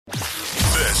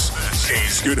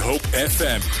Good Hope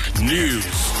FM News.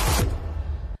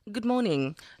 Good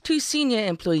morning. 2 senior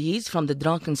employees from the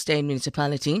Drakenstein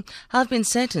Municipality have been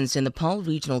sentenced in the Paarl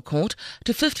Regional Court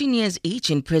to 15 years each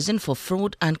in prison for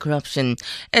fraud and corruption.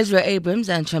 Ezra Abrams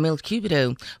and Shamil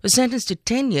Cubido were sentenced to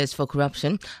 10 years for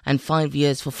corruption and 5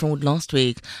 years for fraud last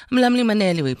week. Mlamli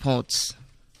Maneli reports.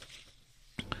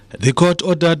 The court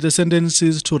ordered the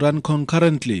sentences to run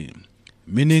concurrently,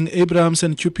 meaning Abrams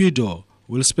and Cupido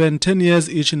will spend 10 years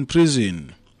each in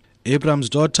prison. Abrams'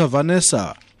 daughter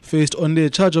Vanessa faced only a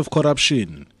charge of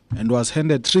corruption and was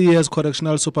handed 3 years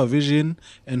correctional supervision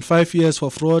and 5 years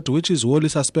for fraud, which is wholly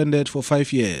suspended for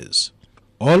 5 years.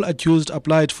 All accused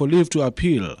applied for leave to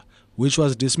appeal, which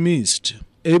was dismissed.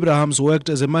 Abrams worked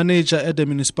as a manager at the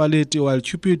municipality while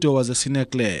Cupido was a senior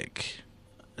clerk.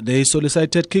 They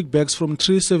solicited kickbacks from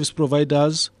 3 service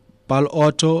providers, Paarl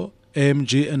Auto,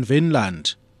 AMG and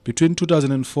Wynland, between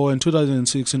 2004 and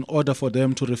 2006 in order for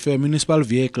them to refer municipal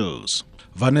vehicles.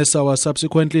 Vanessa was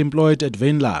subsequently employed at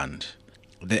Wynland.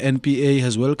 The NPA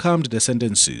has welcomed the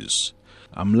sentences.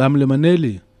 I'm Mlamli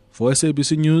Maneli for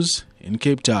SABC News in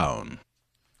Cape Town.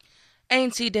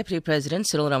 ANC Deputy President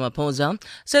Cyril Ramaphosa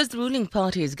says the ruling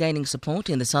party is gaining support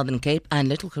in the Southern Cape and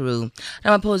Little Karoo.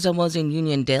 Ramaphosa was in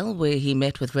Uniondale where he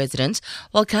met with residents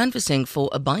while canvassing for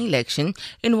a by-election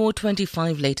in Ward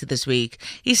 25 later this week.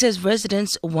 He says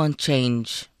residents want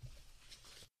change.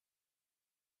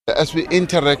 As we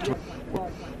interact,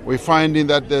 we're finding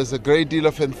that there's a great deal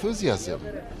of enthusiasm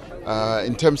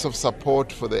in terms of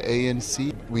support for the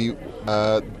ANC.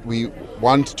 We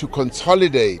want to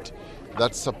consolidate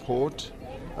that support.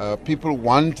 People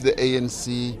want the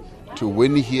ANC to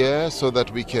win here so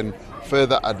that we can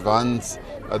further advance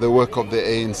the work of the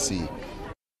ANC.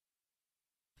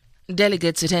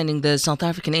 Delegates attending the South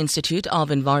African Institute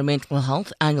of Environmental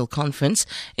Health annual conference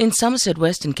in Somerset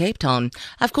West in Cape Town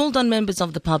have called on members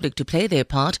of the public to play their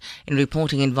part in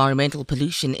reporting environmental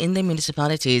pollution in their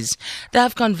municipalities. They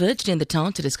have converged in the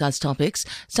town to discuss topics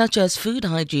such as food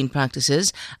hygiene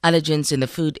practices, allergens in the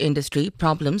food industry,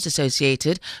 problems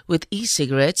associated with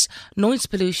e-cigarettes, noise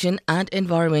pollution and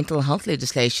environmental health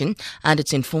legislation and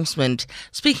its enforcement.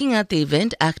 Speaking at the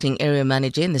event, Acting Area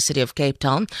Manager in the City of Cape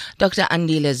Town, Dr.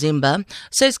 Andila Zimba,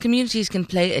 says communities can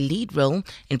play a lead role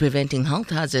in preventing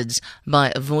health hazards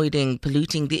by avoiding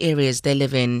polluting the areas they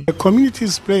live in. The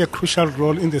communities play a crucial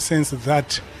role in the sense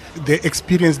that they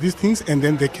experience these things and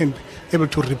then they can be able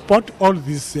to report all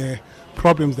these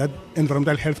problems, that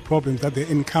environmental health problems that they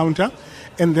encounter,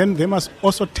 and then they must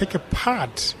also take a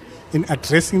part in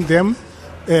addressing them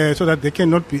so that they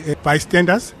cannot be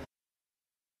bystanders.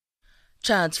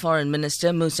 Chad's Foreign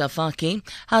Minister Moussa Faki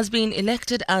has been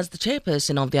elected as the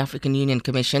chairperson of the African Union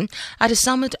Commission at a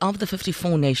summit of the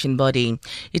 54-nation body.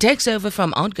 He takes over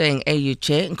from outgoing AU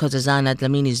chair Nkosazana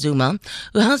Dlamini Zuma,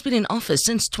 who has been in office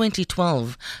since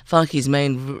 2012. Faki's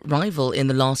main rival in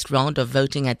the last round of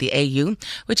voting at the AU,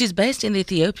 which is based in the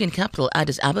Ethiopian capital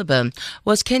Addis Ababa,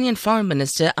 was Kenyan Foreign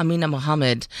Minister Amina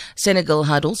Mohamed. Senegal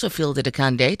had also fielded a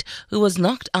candidate who was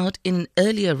knocked out in an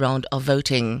earlier round of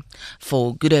voting.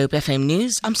 For Good Hope FM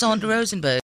News, I'm Sandra Rosenberg.